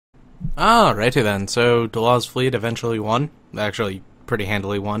Alrighty then. So Delaz Fleet eventually won. Actually, pretty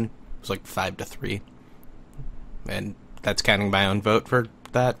handily won. It was like 5-3, and that's counting my own vote for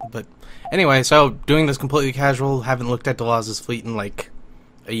that. But anyway, so doing this completely casual. Haven't looked at Delaz's fleet in like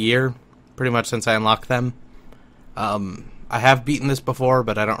a year, pretty much since I unlocked them. I have beaten this before,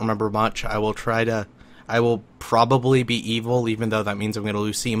 but I don't remember much. I will probably be evil, even though that means I'm going to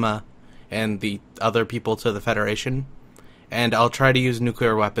lose Sema and the other people to the Federation. And I'll try to use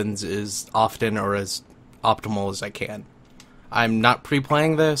nuclear weapons as often or as optimal as I can. I'm not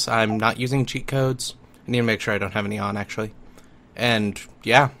pre-playing this. I'm not using cheat codes. I need to make sure I don't have any on, actually. And,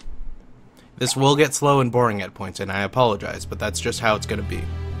 yeah. This will get slow and boring at points, and I apologize, but that's just how it's going to be.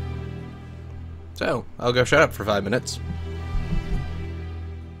 So, I'll go shut up for 5 minutes.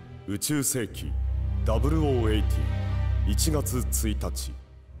 宇宙世紀 0080 1月1日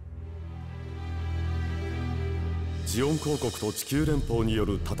ジオン公国と地球連邦によ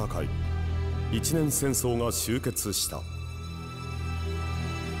る戦い一年戦争が終結した。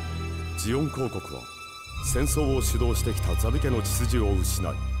ジオン公国は戦争を主導してきたザビ家の血筋を失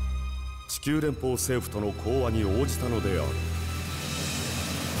い地球連邦政府との講和に応じたのである。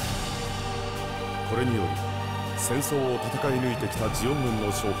これにより戦争を戦い抜いてきたジオン軍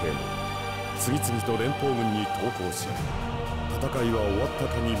の将兵も次々と連邦軍に投降し戦いは終わった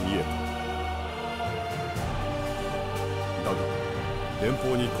かに見えた。だが連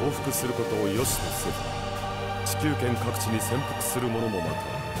邦に降伏することを良しとせず地球圏各地に潜伏する者もま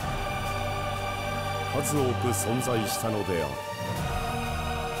た数多く存在したのである。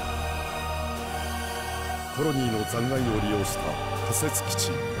コロニーの残骸を利用した仮設基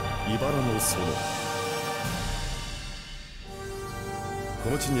地イバラの園。こ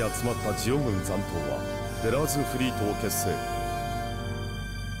の地に集まったジオン軍残党はデラーズフリートを結成。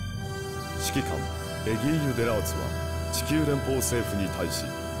指揮官エギーユ・デラーズは地球連邦政府に対し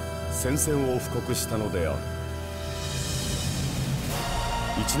宣戦を布告したのである。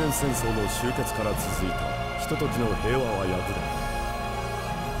一年戦争の終結から続いたひとときの平和は破れ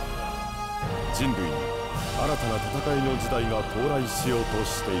人類に新たな戦いの時代が到来しようと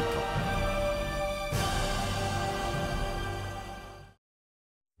していた。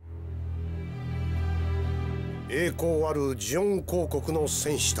栄光あるジオン公国の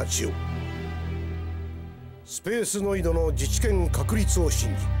戦士たちよ、スペースノイドの自治権確立を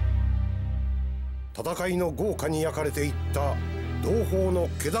信じ戦いの豪華に焼かれていった同胞の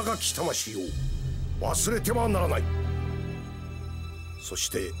気高き魂を忘れてはならない。そし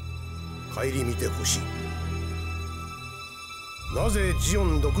て顧みてほしい。なぜジオ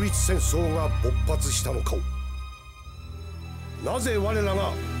ン独立戦争が勃発したのかを、なぜ我ら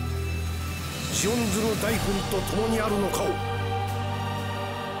がジオンズの大軍と共にあるのかを、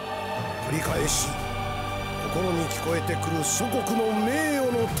繰り返し心に聞こえてくる祖国の名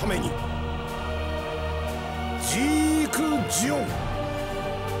誉のために。ジーク・ジオン、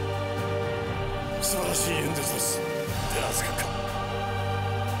素晴らしい演説です、デラーズ閣下。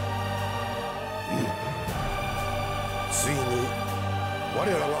ついに我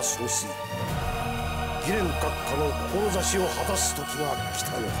らが総帥ギレン閣下の志を果たす時が来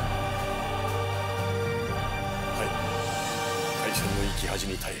たのだ。はい、大戦の生き恥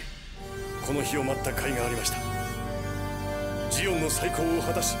に耐えこの日を待った甲斐がありました。ジオンの再興を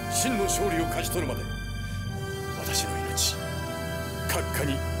果たし真の勝利を勝ち取るまで私の命閣下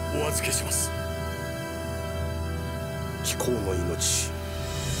にお預けします。貴公の命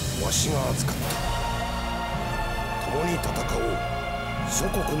わしが預かった。共に戦おう、祖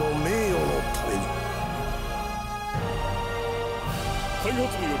国の名誉のために。開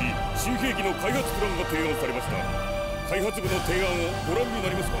発部より新兵器の開発プランが提案されました。開発部の提案をご覧にな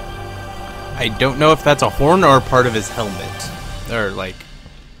りますか？ I don't know if that's a horn or part of his helmet. Or, like,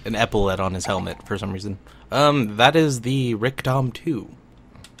 an epaulet on his helmet for some reason. That is the Rickdom 2.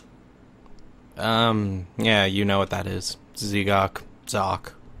 Yeah, you know what that is. Zigok,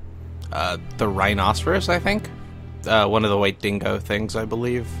 Zok. The Rhinoceros, I think? One of the white dingo things, I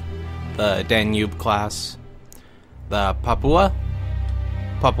believe. The Danube class. The Papua?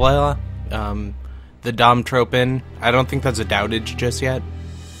 The Domtropin. I don't think that's a Doubtage just yet.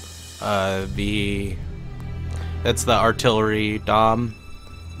 That's the artillery Dom.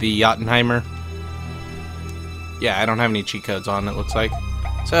 The Jotunheimer. Yeah, I don't have any cheat codes on, it looks like.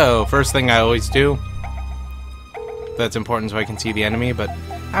 So, first thing I always do. That's important so I can see the enemy, but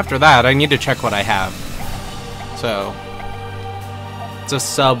after that, I need to check what I have. So, it's a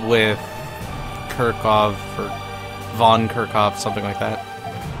sub with Kirkov, or Von Kirkov, something like that.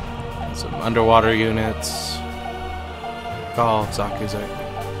 Some underwater units. Golf, Zakuzak.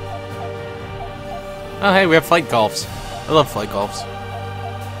 Oh, hey, we have flight golfs. I love flight golfs.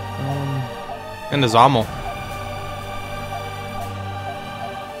 And a Zommel.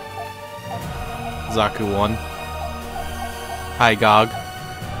 Zaku 1. Hi Gog.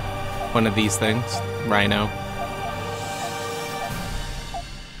 One of these things. Rhino.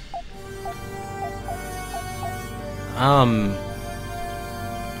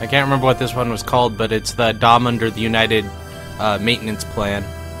 I can't remember what this one was called, but it's the Dom under the United Maintenance Plan.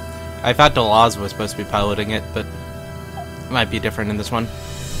 I thought Delaz was supposed to be piloting it, but it might be different in this one.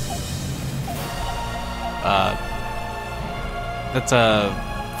 That's a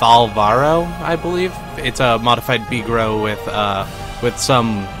Valvaro, I believe. It's a modified Bigro with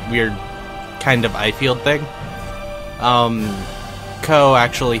some weird kind of eye field thing. Ko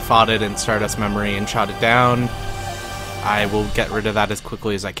actually fought it in Stardust Memory and shot it down. I will get rid of that as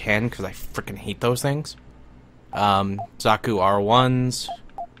quickly as I can because I freaking hate those things. Zaku R1s.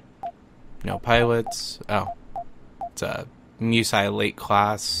 No pilots. Oh. It's a Musai late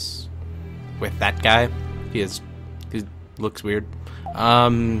class with that guy. He looks weird.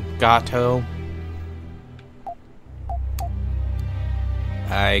 Gato.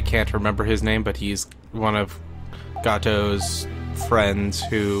 I can't remember his name, but he's one of Gato's friends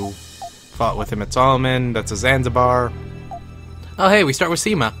who fought with him at Solomon. That's a Zanzibar. Oh, hey, we start with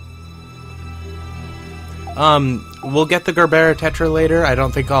Seema. We'll get the Gerbera Tetra later. I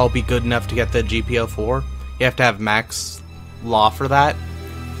don't think I'll be good enough to get the GPO4. You have to have max law for that.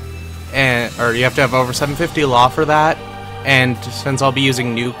 Or you have to have over 750 law for that. And since I'll be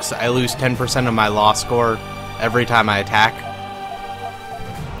using nukes, I lose 10% of my law score every time I attack.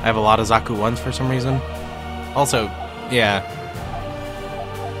 I have a lot of Zaku 1s for some reason. Also, yeah.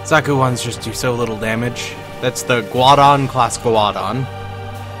 Zaku 1s just do so little damage. That's the Guadon class Guadon.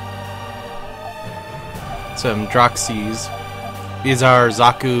 Some Droxys. These are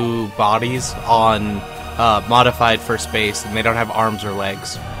Zaku bodies on modified for space, and they don't have arms or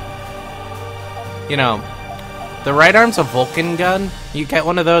legs. You know, the right arm's a Vulcan gun. You get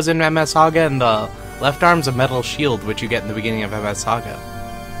one of those in MS Saga, and the left arm's a metal shield, which you get in the beginning of MS Saga.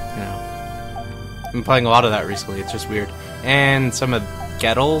 You know, I've been playing a lot of that recently. It's just weird. And some of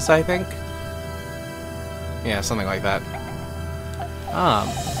Gettles, I think. Yeah, something like that.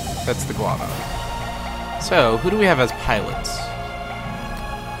 That's the Guano. So, who do we have as pilots?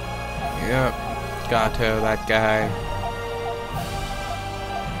 Yep, Gato, that guy.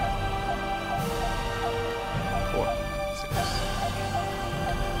 4,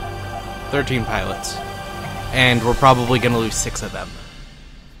 6, 13 pilots. And we're probably going to lose 6 of them.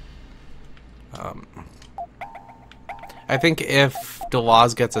 I think if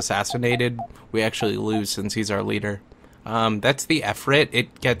Delaz gets assassinated, we actually lose since he's our leader. That's the Efrit.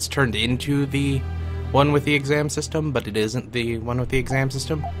 It gets turned into the one with the exam system, but it isn't the one with the exam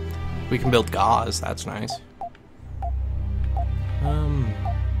system. We can build Gauze, that's nice.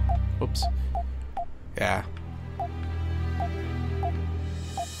 Whoops. Yeah.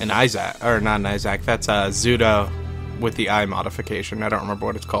 And Isaac, or not an Isaac, that's Zuda with the eye modification. I don't remember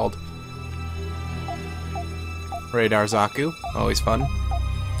what it's called. Radar Zaku, always fun.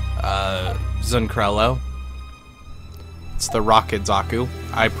 Zunkrello. It's the Rocket Zaku.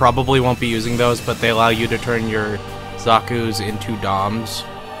 I probably won't be using those, but they allow you to turn your Zakus into Doms.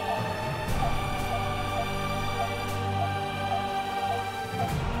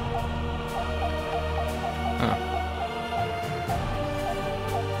 Huh.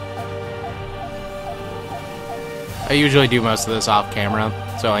 I usually do most of this off camera,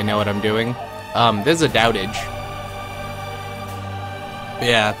 so I know what I'm doing. This is a Doubtage.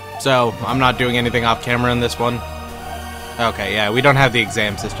 Yeah, so I'm not doing anything off camera in this one. Okay, yeah, we don't have the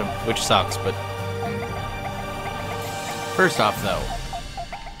exam system, which sucks, but... First off, though...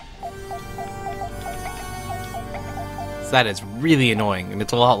 that is really annoying, and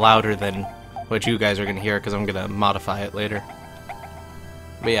it's a lot louder than what you guys are going to hear, because I'm going to modify it later.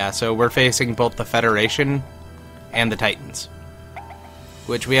 But yeah, so we're facing both the Federation and the Titans.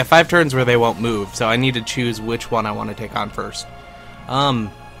 Which we have 5 turns where they won't move, so I need to choose which one I want to take on first.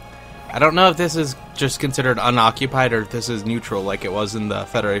 I don't know if this is just considered unoccupied or if this is neutral like it was in the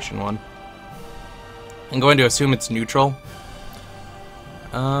Federation one. I'm going to assume it's neutral.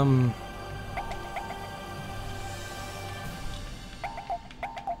 Let's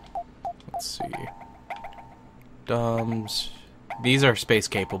see. Doms. These are space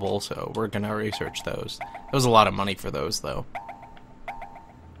capable, so we're gonna research those. That was a lot of money for those, though.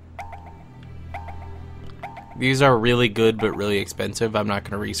 These are really good, but really expensive. I'm not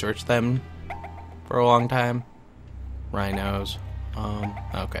going to research them for a long time. Rhinos.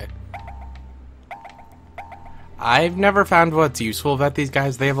 Okay. I've never found what's useful about these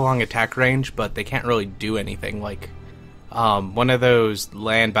guys. They have a long attack range, but they can't really do anything like one of those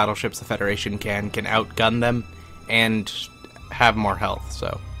land battleships the Federation can outgun them and have more health,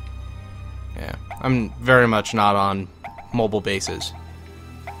 so yeah. I'm very much not on mobile bases.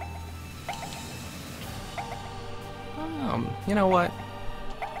 You know what?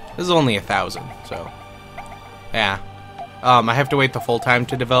 This is only 1,000, so yeah. I have to wait the full time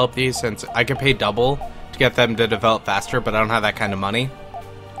to develop these, since I could pay double to get them to develop faster, but I don't have that kind of money.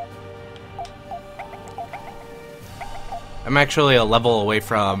 I'm actually a level away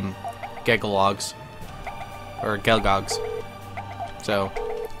from Gegalogs, or Gelgogs, so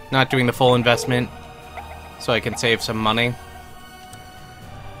not doing the full investment, so I can save some money.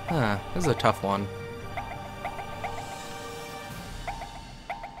 This is a tough one.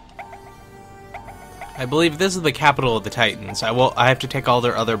 I believe this is the capital of the Titans. I have to take all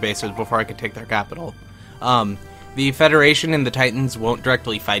their other bases before I can take their capital. The Federation and the Titans won't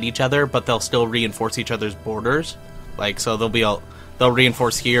directly fight each other, but they'll still reinforce each other's borders. Like, so they'll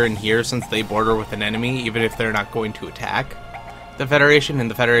reinforce here and here since they border with an enemy, even if they're not going to attack the Federation,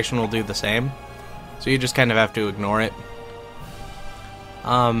 and the Federation will do the same. So you just kind of have to ignore it.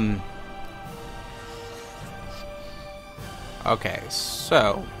 Okay,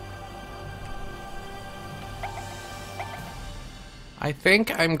 so I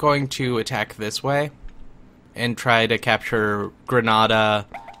think I'm going to attack this way and try to capture Granada,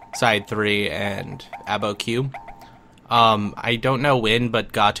 Side 3, and Abo Q. I don't know when,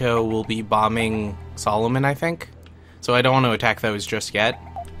 but Gato will be bombing Solomon, I think. So I don't want to attack those just yet.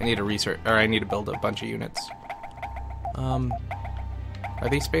 I need to build a bunch of units. Are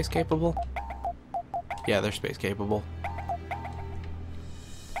they space capable? Yeah, they're space capable.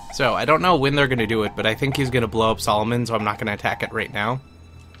 So I don't know when they're going to do it, but I think he's going to blow up Solomon, so I'm not going to attack it right now.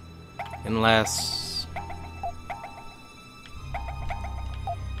 Unless...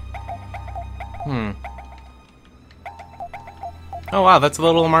 Oh wow, that's a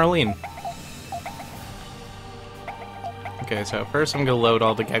little Marlene. Okay, so first I'm going to load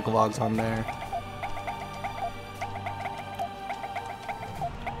all the Gegalogs on there.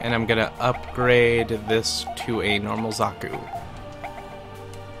 And I'm going to upgrade this to a normal Zaku.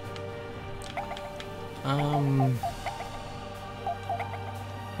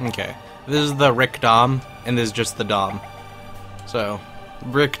 Okay. This is the Rick Dom, and this is just the Dom. So,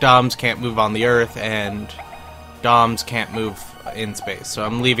 Rick Doms can't move on the Earth, and Doms can't move in space. So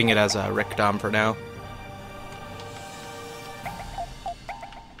I'm leaving it as a Rick Dom for now.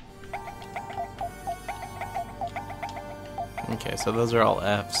 Okay, so those are all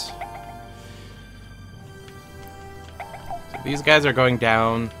Fs. So these guys are going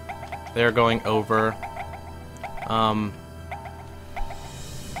down. They're going over.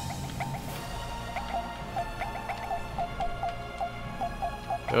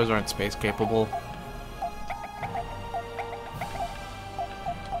 Those aren't space capable.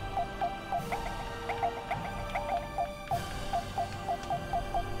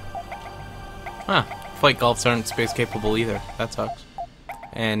 Huh. Flight Golfs aren't space capable either. That sucks.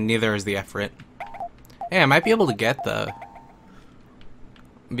 And neither is the Efrit. Hey, I might be able to get the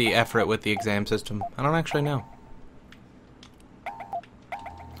Efrit with the exam system. I don't actually know.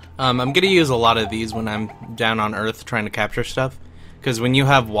 I'm gonna use a lot of these when I'm down on Earth trying to capture stuff. Because when you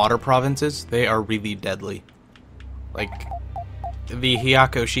have water provinces, they are really deadly. Like, the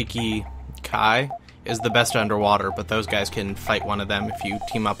Hyakushiki Kai is the best underwater, but those guys can fight one of them if you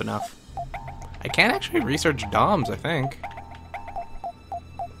team up enough. I can actually research DOMs, I think.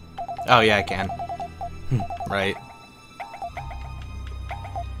 Oh, yeah, I can. Right.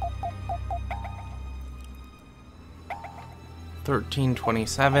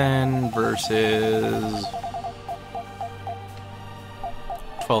 $13.27 versus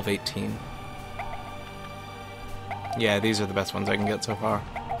 12.18. Yeah, these are the best ones I can get so far.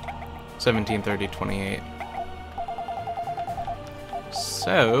 17.30.28.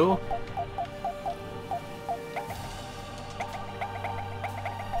 So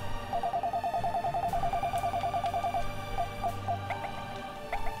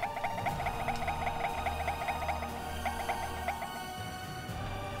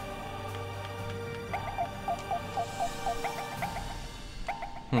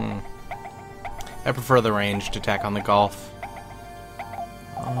I prefer the ranged attack on the Gulf.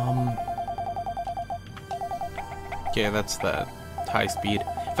 Okay, that's the high speed.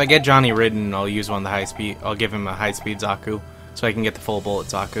 If I get Johnny ridden, I'll use one of the high speed. I'll give him a high speed Zaku, so I can get the full bullet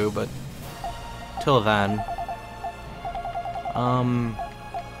Zaku. But till then,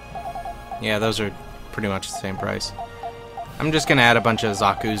 yeah, those are pretty much the same price. I'm just gonna add a bunch of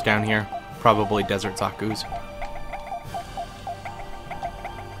Zakus down here, probably desert Zakus.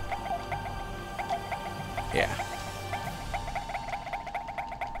 Yeah.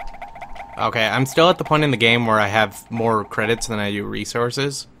 Okay, I'm still at the point in the game where I have more credits than I do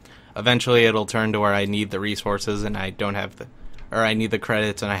resources. Eventually it'll turn to where I need the resources and I don't have the... Or I need the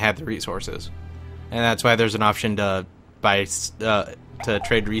credits and I have the resources. And that's why there's an option to buy... to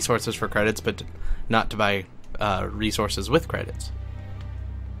trade resources for credits, but not to buy resources with credits.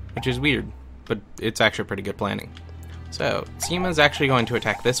 Which is weird, but it's actually pretty good planning. So, Seema's actually going to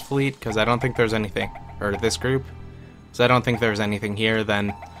attack this fleet, because I don't think there's anything... Or this group. So I don't think there's anything here,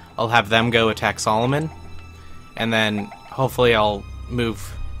 then... I'll have them go attack Solomon, and then hopefully I'll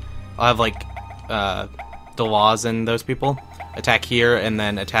have like Delaz and those people attack here, and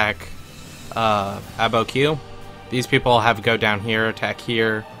then attack Abo Q. These people I'll have go down here, attack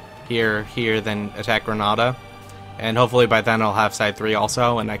here, here, then attack Granada, and hopefully by then I'll have side 3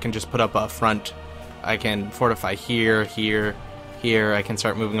 also, and I can just put up a front. I can fortify here, here, here. I can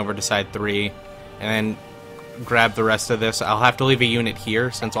start moving over to side 3, and then grab the rest of this. I'll have to leave a unit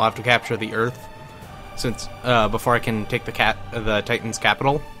here since I'll have to capture the Earth before I can take the Titan's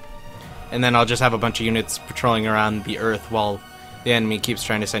capital. And then I'll just have a bunch of units patrolling around the Earth while the enemy keeps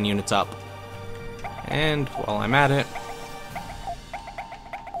trying to send units up. And while I'm at it...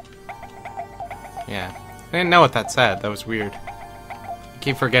 Yeah. I didn't know what that said. That was weird. I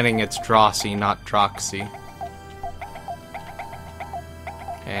keep forgetting it's Drosy, not Droxy.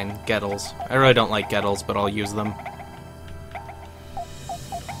 And Gettles. I really don't like Gettles, but I'll use them.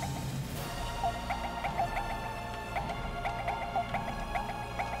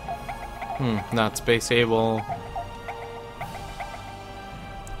 Not space able.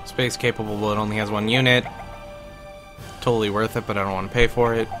 Space capable, but it only has 1 unit. Totally worth it, but I don't want to pay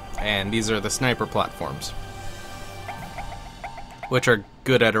for it. And these are the sniper platforms, which are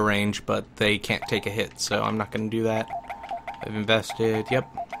good at a range, but they can't take a hit, so I'm not going to do that. I've invested, yep.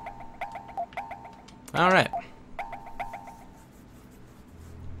 Alright.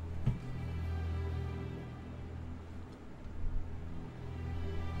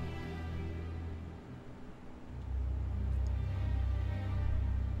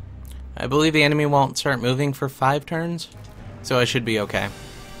 I believe the enemy won't start moving for 5 turns, so I should be okay.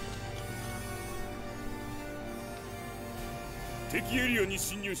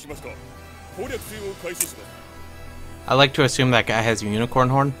 I like to assume that guy has a unicorn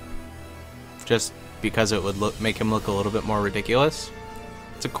horn, just because it would make him look a little bit more ridiculous.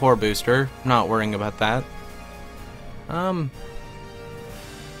 It's a core booster, not worrying about that.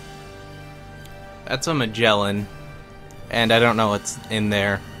 That's a Magellan, and I don't know what's in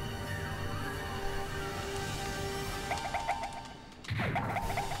there.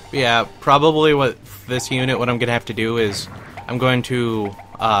 Yeah, probably what I'm gonna have to do is I'm going to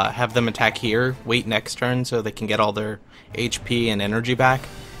have them attack here, wait next turn so they can get all their HP and energy back,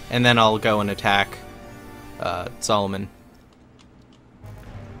 and then I'll go and attack Solomon.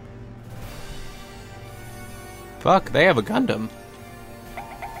 Fuck, they have a Gundam.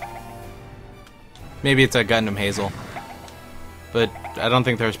 Maybe it's a Gundam Hazel, but I don't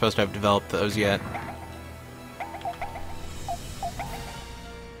think they're supposed to have developed those yet.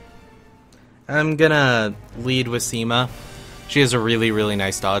 I'm gonna lead with Seema. She has a really, really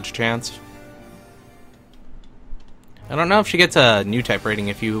nice dodge chance. I don't know if she gets a new type rating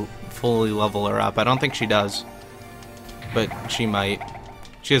if you fully level her up. I don't think she does, but she might.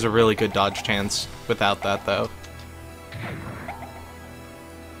 She has a really good dodge chance without that, though.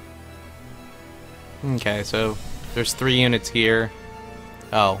 Okay, so there's 3 units here.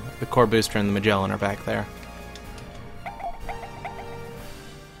 Oh, the core booster and the Magellan are back there.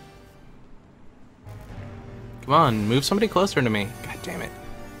 Come on, move somebody closer to me. God damn it.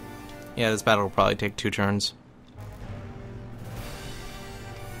 Yeah, this battle will probably take 2 turns.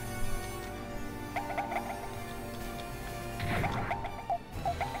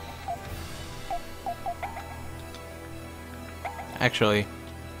 Actually,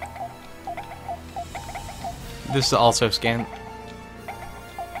 this is also scan.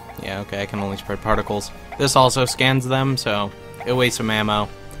 Yeah, okay, I can only spread particles. This also scans them, so it wastes some ammo,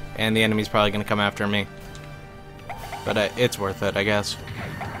 and the enemy's probably going to come after me. But it's worth it, I guess.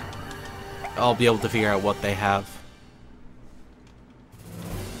 I'll be able to figure out what they have.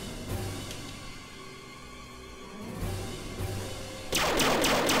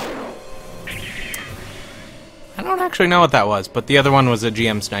 I don't actually know what that was, but the other one was a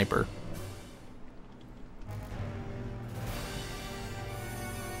GM sniper.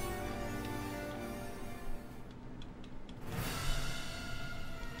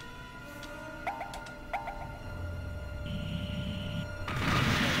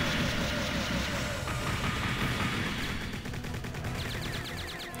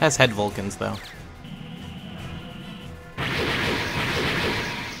 Has head Vulcans, though.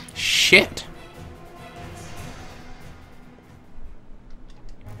 Shit. shit.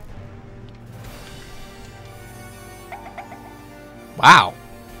 Wow.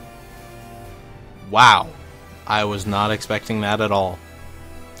 Wow. I was not expecting that at all.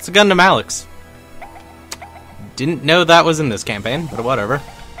 It's a Gundam Alex. Didn't know that was in this campaign, but whatever.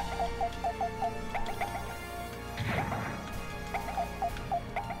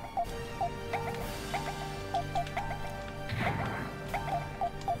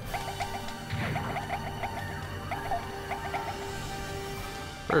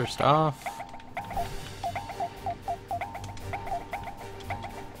 First off,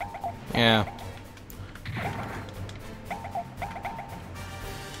 yeah.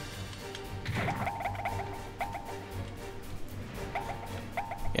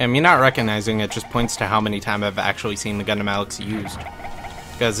 Yeah, me not recognizing it just points to how many times I've actually seen the Gundam Alex used.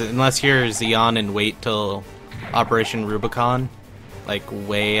 Because unless you're Zeon and wait till Operation Rubicon, like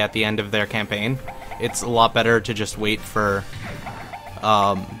way at the end of their campaign, it's a lot better to just wait for,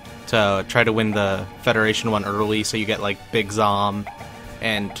 to try to win the Federation one early, so you get like Big Zom,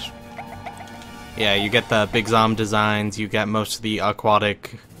 and yeah, you get the Big Zom designs, you get most of the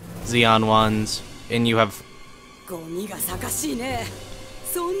aquatic Zeon ones, and you have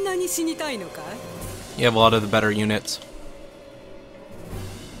a lot of the better units.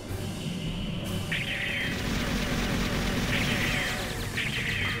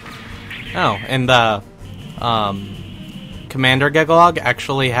 Oh, and the Commander Gegalog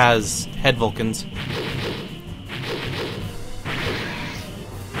actually has head Vulcans.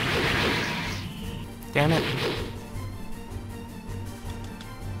 Damn it.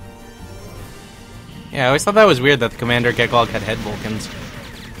 Yeah, I always thought that was weird that the Commander Gegalog had head Vulcans.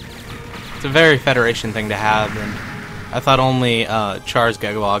 It's a very Federation thing to have, and I thought only Char's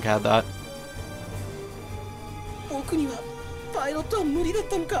Gegalog had that.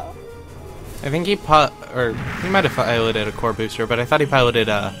 I think he might have piloted a core booster, but I thought he piloted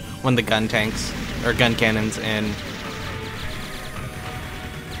one of the gun tanks or gun cannons in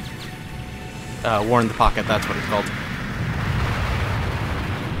War in the Pocket. That's what it's called.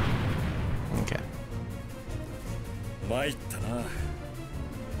 Okay.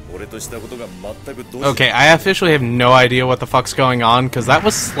 Okay, I officially have no idea what the fuck's going on, because that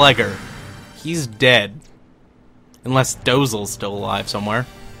was Slegger. He's dead. Unless Dozel's still alive somewhere.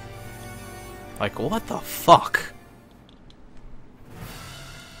 Like, what the fuck?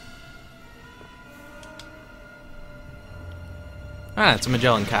 Ah, it's a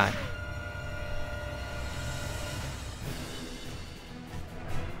Magellan Kai.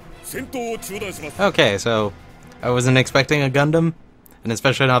 Okay, so I wasn't expecting a Gundam, and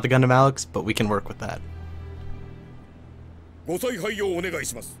especially not the Gundam Alex, but we can work with that.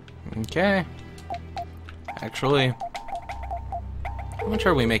 Okay. Actually, how much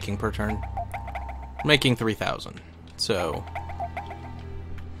are we making per turn? We're making 3,000. So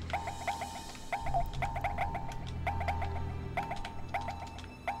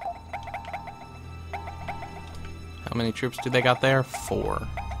how many troops do they got there? 4.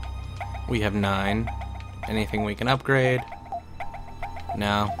 We have 9. Anything we can upgrade?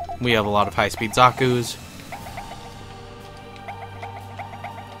 No. We have a lot of high-speed Zakus.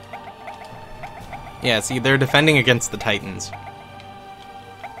 Yeah, see, they're defending against the Titans.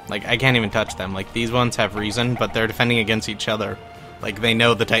 Like, I can't even touch them. Like, these ones have reason, but they're defending against each other. Like, they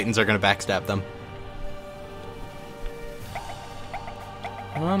know the Titans are gonna backstab them.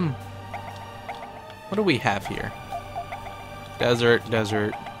 What do we have here? Desert,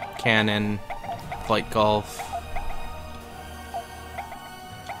 cannon, flight golf.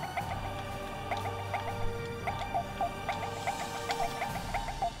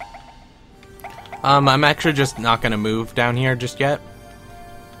 I'm actually just not gonna move down here just yet.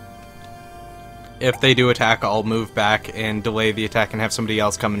 If they do attack, I'll move back and delay the attack and have somebody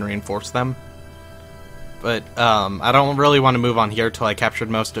else come and reinforce them. But I don't really want to move on here till I captured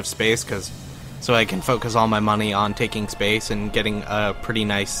most of space, so I can focus all my money on taking space and getting a pretty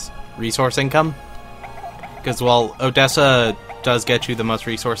nice resource income. Because while Odessa does get you the most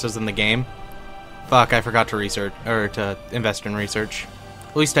resources in the game, fuck, I forgot to research or to invest in research.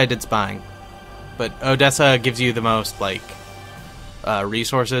 At least I did spying. But Odessa gives you the most like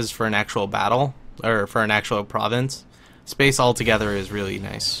resources for an actual battle. Or for an actual province. Space altogether is really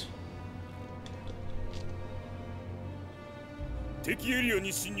nice.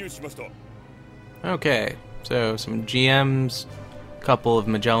 Okay, so some GMs, a couple of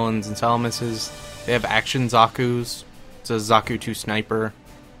Magellans and Salamuses. They have action Zakus. It's a Zaku 2 sniper.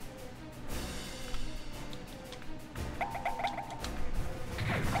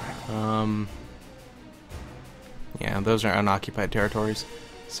 Yeah, those are unoccupied territories.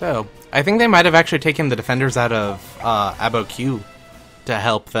 So, I think they might have actually taken the defenders out of Abo Q to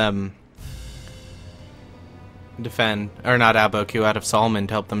help them defend, or not Abo Q, out of Solomon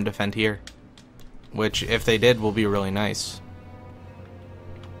to help them defend here. Which, if they did, will be really nice.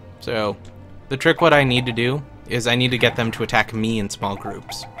 So, the trick what I need to do is I need to get them to attack me in small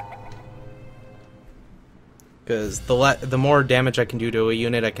groups. Because the more damage I can do to a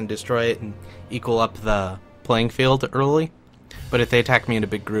unit, I can destroy it and equal up the playing field early. But if they attack me in a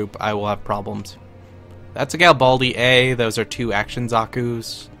big group, I will have problems. That's a Galbaldy A. Those are 2 action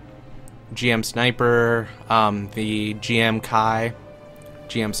Zakus. GM Sniper, the GM Kai,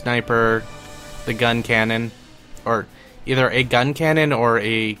 GM Sniper, the gun cannon, or either a gun cannon or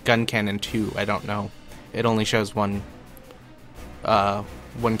a gun cannon 2. I don't know. It only shows one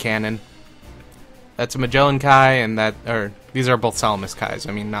cannon. That's a Magellan Kai, and these are both Salamis Kais.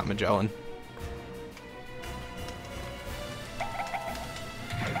 I mean, not Magellan.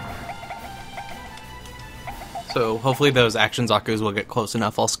 So hopefully those action Zakus will get close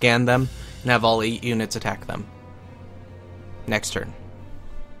enough. I'll scan them and have all 8 units attack them. Next turn.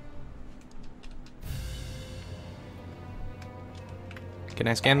 Can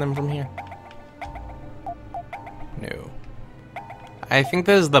I scan them from here? No. I think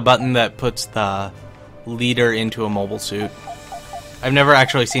this is the button that puts the leader into a mobile suit. I've never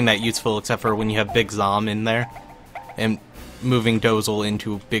actually seen that useful except for when you have Big Zom in there. And moving Dozel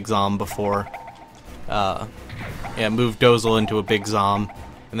into Big Zom before... move Dozel into a Big Zom,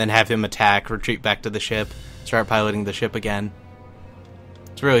 and then have him attack, retreat back to the ship, start piloting the ship again.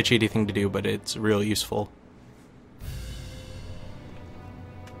 It's a really cheaty thing to do, but it's really useful.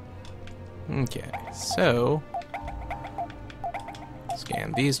 Okay, so...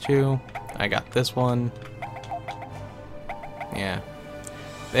 scan these 2. I got this one. Yeah.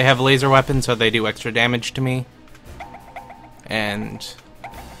 They have laser weapons, so they do extra damage to me. And...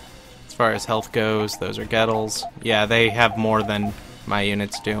 as far as health goes, those are Gettles. Yeah, they have more than my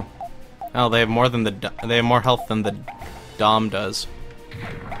units do. Oh, they have more than they have more health than the Dom does.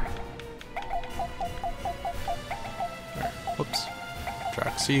 Whoops.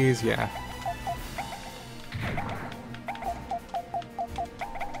 Traxxas, yeah.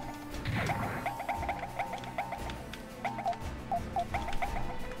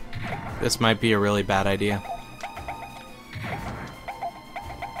 This might be a really bad idea.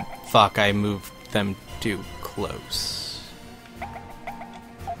 Fuck, I moved them too close.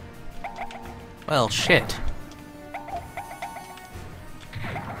 Well, shit.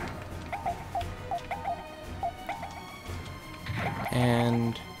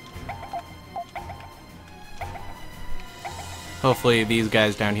 And... hopefully these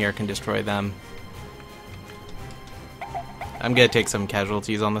guys down here can destroy them. I'm gonna take some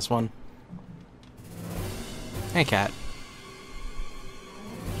casualties on this one. Hey, cat.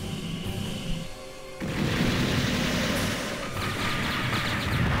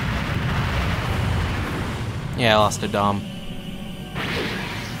 Yeah, I lost a Dom.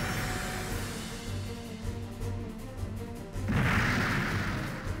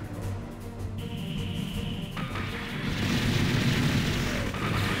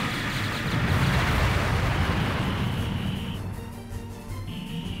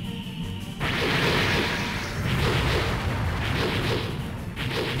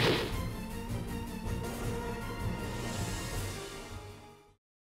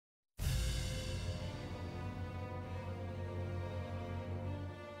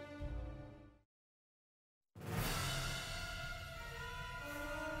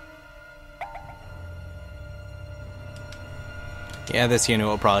 Yeah, this unit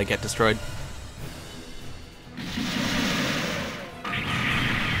will probably get destroyed.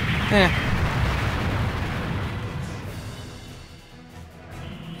 Eh.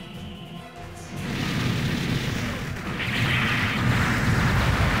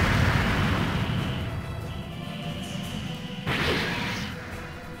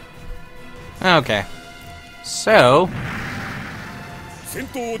 Okay. So...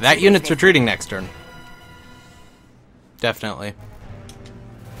 that unit's retreating next turn. Definitely.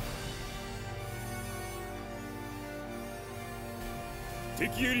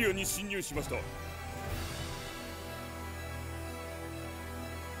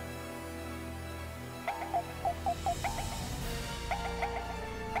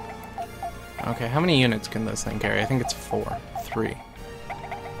 Okay, how many units can this thing carry? I think it's 4. 3.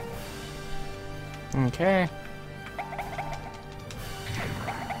 Okay.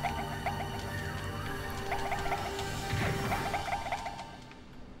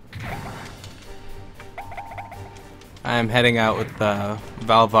 I'm heading out with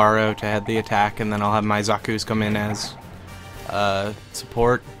Valvaro to head the attack, and then I'll have my Zakus come in as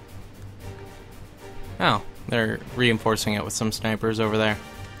support. Oh, they're reinforcing it with some snipers over there.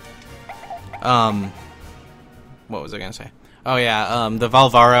 What was I gonna say? Oh yeah, the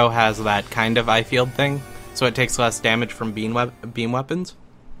Valvaro has that kind of eye field thing, so it takes less damage from beam weapons.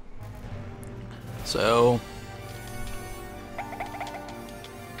 So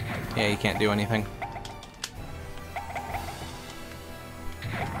yeah, you can't do anything.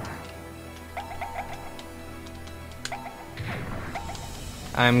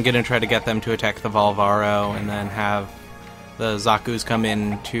 I'm gonna try to get them to attack the Valvaro and then have the Zaku's come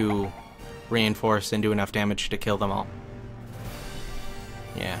in to reinforce and do enough damage to kill them all.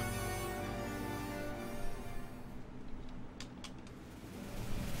 Yeah.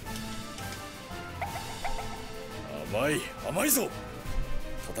 甘い甘いぞ。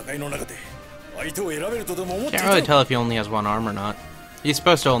戦いの中で相手を選べるとでも思ってい Can't た really tell if he only has one arm or not. He's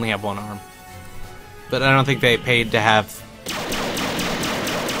supposed to only have one arm. But I don't think they paid to have...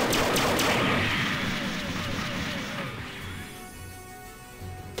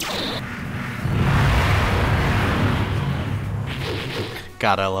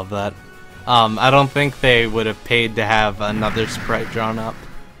 God, I love that. I don't think they would have paid to have another sprite drawn up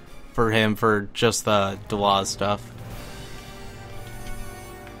for him for just the Delaz stuff.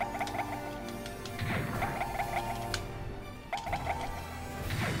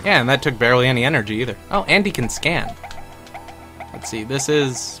 Yeah, and that took barely any energy either. Oh, and he can scan. Let's see, this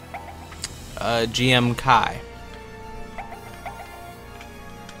is GM Kai.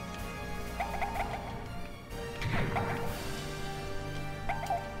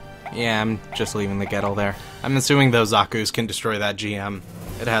 Yeah, I'm just leaving the Gettle there. I'm assuming those Zaku's can destroy that GM.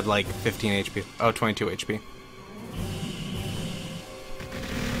 It had like 15 HP. Oh, 22 HP.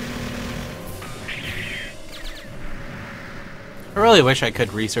 I really wish I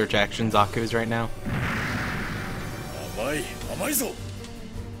could research action Zaku's right now. 甘い甘いぞ。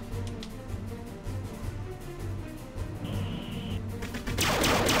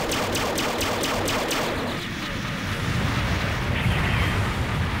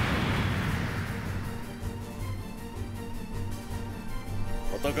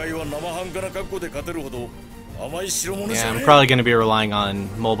戦いは生半可な覚悟で勝てるほど甘い代物じ Yeah, ゃ I'm ねえ。 probably going to be relying on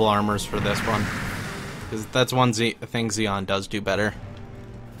mobile armors for this one. Because that's one thing Zeon does do better.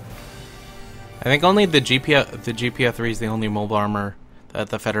 I think only the GPO3 is the only mobile armor that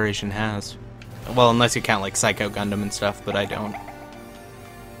the Federation has. Well, unless you count like Psycho Gundam and stuff, but I don't.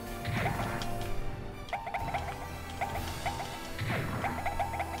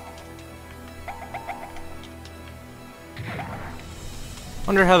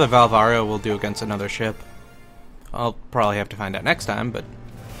 Wonder how the Valvaro will do against another ship. I'll probably have to find out next time, but...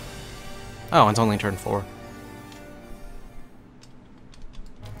 Oh, it's only turn 4.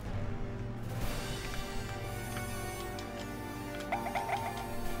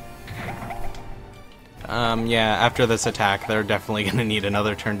 Yeah, after this attack, they're definitely gonna need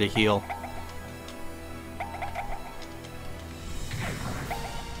another turn to heal.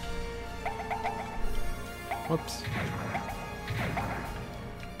 Whoops.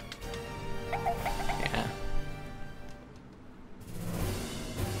 Yeah.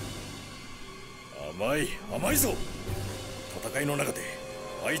 甘い甘いぞ。戦いの中で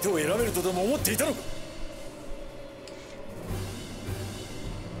相手を選べるとでも思っていたのか。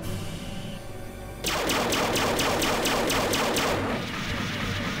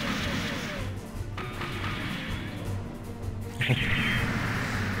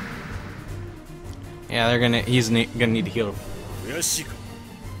Yeah, he's gonna need to heal. 悔しいか。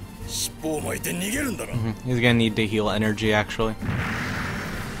尻尾を巻いて逃げるんだな。 He's gonna need to heal energy, actually.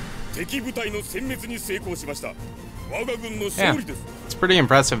 敵部隊の殲滅に成功しました。我が軍の Yeah, 勝利です。 it's pretty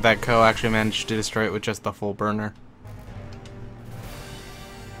impressive that Ko actually managed to destroy it with just the full burner.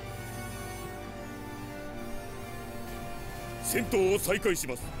 戦闘を再開し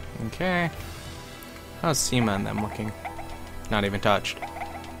ます。 Okay. How's Seema and them looking? Not even touched.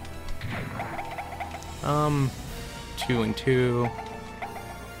 2 and 2.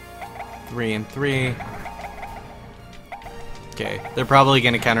 3 and 3. Okay, they're probably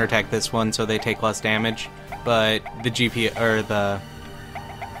going to counterattack this one so they take less damage, but the GP or the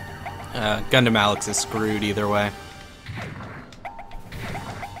Gundam Alex is screwed either way.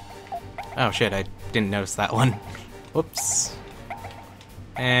 Oh shit, I didn't notice that one. Whoops.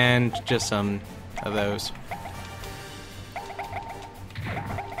 And just some of those.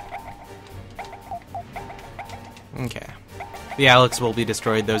 Okay. The Alex will be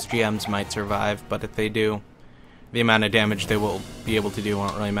destroyed. Those GMs might survive, but if they do, the amount of damage they will be able to do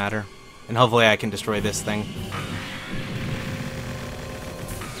won't really matter. And hopefully I can destroy this thing.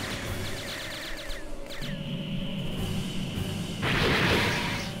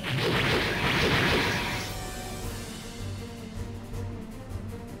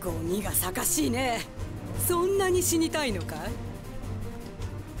 苦々しいね。そんなに死にたいのかい？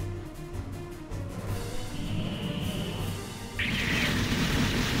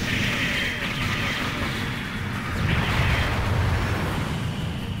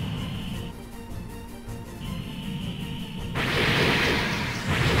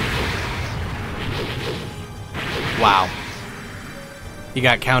 Wow. He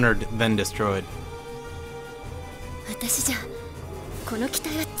got countered, then destroyed. 私じゃこの機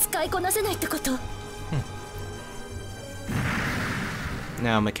体は使いこなせないってこと。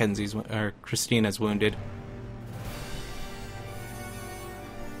Now Mackenzie's or Christina's wounded.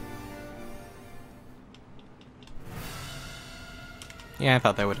 Yeah, I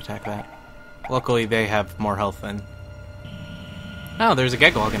thought they would attack that. Luckily, they have more health than. Oh, there's a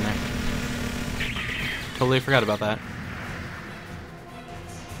Geglog in there. Totally forgot about that.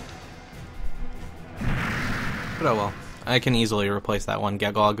 But oh well. I can easily replace that one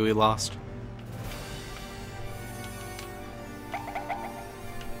Geglog we lost.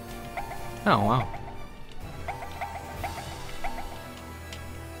 Oh, wow.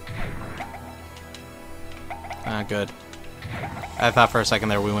 Ah, good. I thought for a second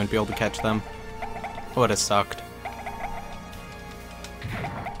there we wouldn't be able to catch them. Would have sucked.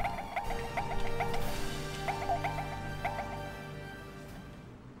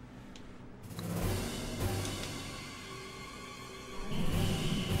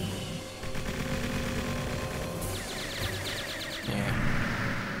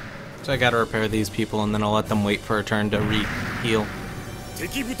 So I gotta repair these people and then I'll let them wait for a turn to re-heal.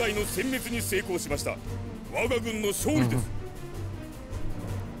 敵部隊の殲滅に成功しました。我が軍の勝利です。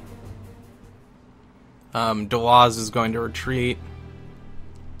Delaz is going to retreat.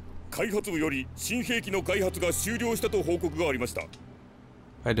 開発部より新兵器の開発が終了したと報告がありました。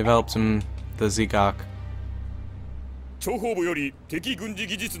I developed the Zigok. 諜報部より敵軍事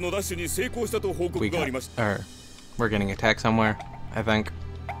技術の奪取に成功したと報告がありました。We're getting attacked somewhere, I think.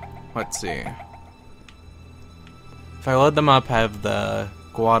 Let's see. If I load them up, have the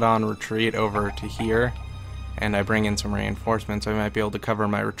Guadon retreat over to here, and I bring in some reinforcements, I might be able to cover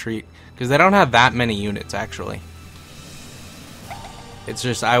my retreat. Because they don't have that many units, actually. It's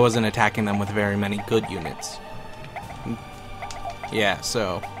just I wasn't attacking them with very many good units. Yeah,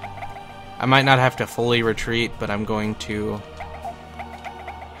 so I might not have to fully retreat, but I'm going to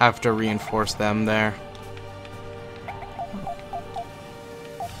have to reinforce them there.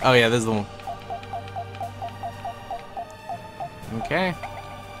 Oh yeah, this is the one. Okay.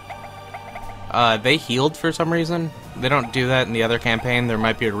 They healed for some reason. They don't do that in the other campaign. There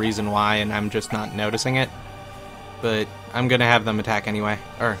might be a reason why, and I'm just not noticing it. But I'm gonna have them attack anyway.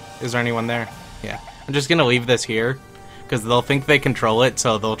 Or, is there anyone there? Yeah. I'm just gonna leave this here, because they'll think they control it,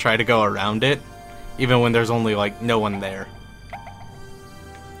 so they'll try to go around it, even when there's only, like, no one there.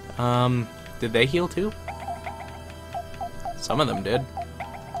 Did they heal too? Some of them did.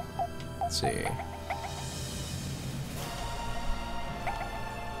 Let's see.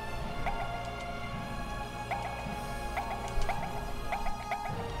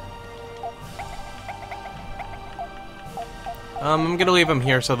 I'm gonna leave him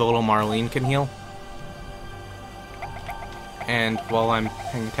here so the little Marlene can heal. And while I'm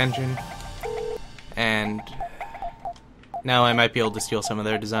paying attention. And now I might be able to steal some of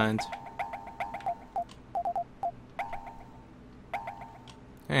their designs.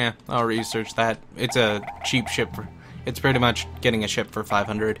 Yeah, I'll research that. It's a cheap ship. It's pretty much getting a ship for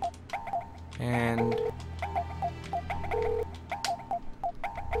 500. And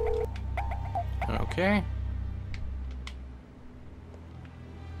okay.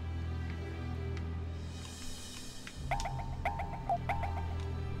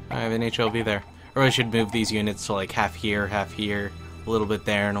 I have an HLV there. Or I should move these units to like half here, a little bit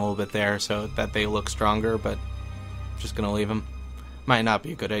there, and a little bit there so that they look stronger, but I'm just gonna leave them. Might not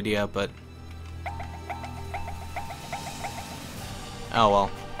be a good idea, but oh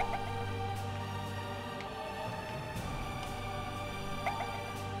well.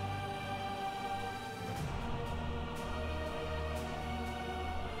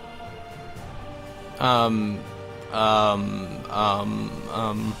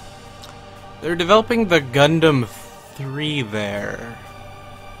 They're developing the Gundam 3 there.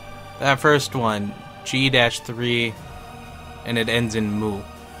 That first one, G-3, and it ends in Mu.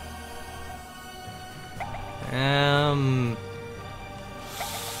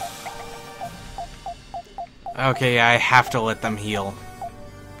 Okay, I have to let them heal.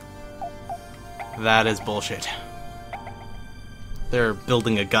 That is bullshit. They're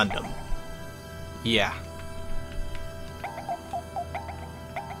building a Gundam. Yeah.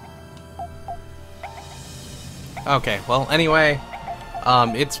 Okay, well, anyway,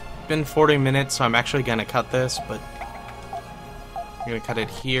 it's been 40 minutes, so I'm actually gonna cut this, but I'm gonna cut it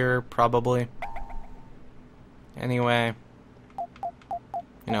here, probably. Anyway,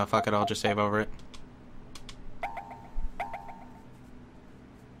 you know, fuck it, I'll just save over it.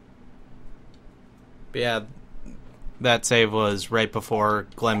 But yeah, that save was right before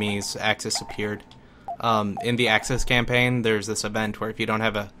Glemmy's Axis appeared. In the Axis campaign, there's this event where if you don't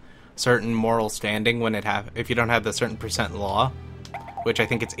have a certain moral standing if you don't have the certain percent law, which I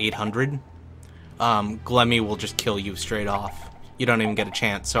think it's 800, Glemmy will just kill you straight off. You don't even get a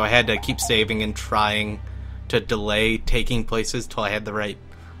chance. So I had to keep saving and trying to delay taking places till I had the right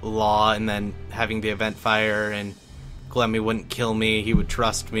law, and then having the event fire, and Glemmy wouldn't kill me, he would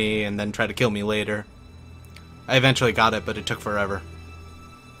trust me, and then try to kill me later. I eventually got it, but it took forever.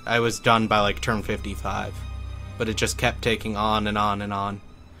 I was done by like turn 55, but it just kept taking on and on and on.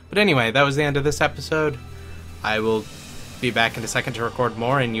 But anyway, that was the end of this episode. I will be back in a second to record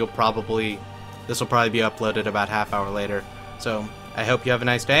more, and this will probably be uploaded about half hour later. So I hope you have a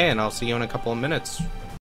nice day, and I'll see you in a couple of minutes.